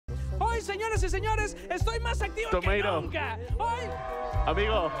Hoy, señoras y señores, estoy más activo Tomeiro. que nunca.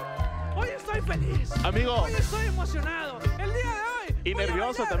 Hoy estoy feliz. Amigo. Hoy estoy emocionado. El día de hoy. Y voy a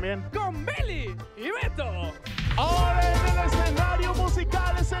nervioso bailar también. Con Bely y Beto. Ahora en el escenario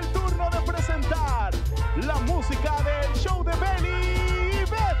musical es el turno de presentar la música del show de Bely y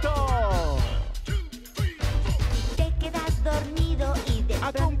Beto. Te quedas dormido y de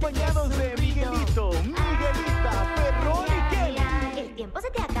Acompañados de Miguelito, Miguelita, Perrón y Kelly. El tiempo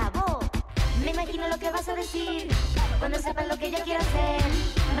se te acabó. Me imagino lo que vas a decir cuando sepas lo que yo quiero hacer.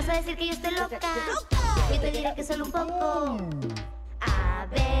 Vas a decir que yo estoy loca. Yo te diré que solo un poco. A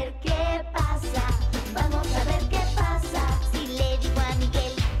ver qué pasa. Vamos a ver qué pasa. Si le digo a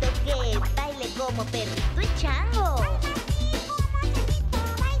Miguelito que baile como perrito y chango.